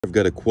I've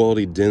got a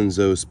quality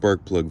Denso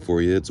spark plug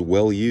for you. It's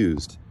well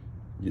used.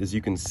 As you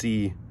can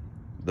see,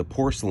 the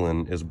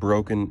porcelain is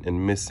broken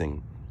and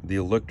missing. The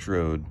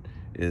electrode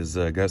is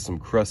got some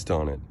crust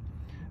on it.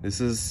 This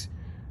is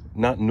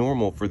not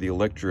normal for the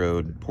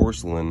electrode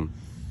porcelain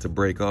to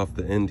break off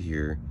the end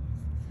here.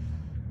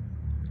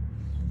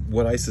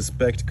 What I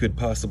suspect could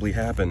possibly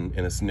happen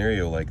in a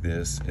scenario like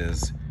this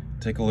is,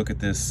 take a look at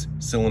this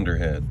cylinder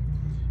head.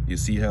 You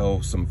see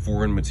how some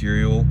foreign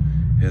material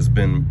has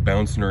been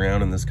bouncing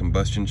around in this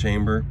combustion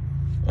chamber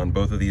on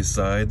both of these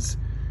sides.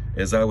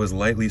 As I was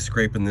lightly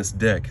scraping this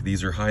deck,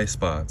 these are high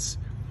spots.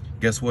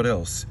 Guess what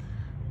else?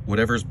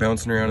 Whatever's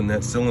bouncing around in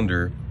that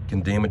cylinder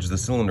can damage the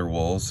cylinder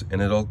walls,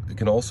 and it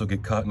can also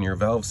get caught in your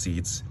valve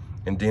seats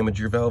and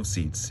damage your valve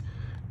seats.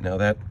 Now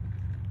that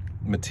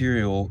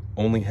material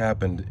only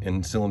happened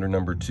in cylinder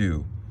number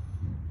 2.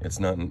 It's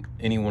not in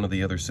any one of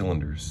the other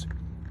cylinders.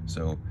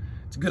 So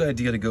it's a good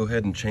idea to go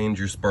ahead and change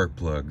your spark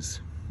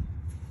plugs.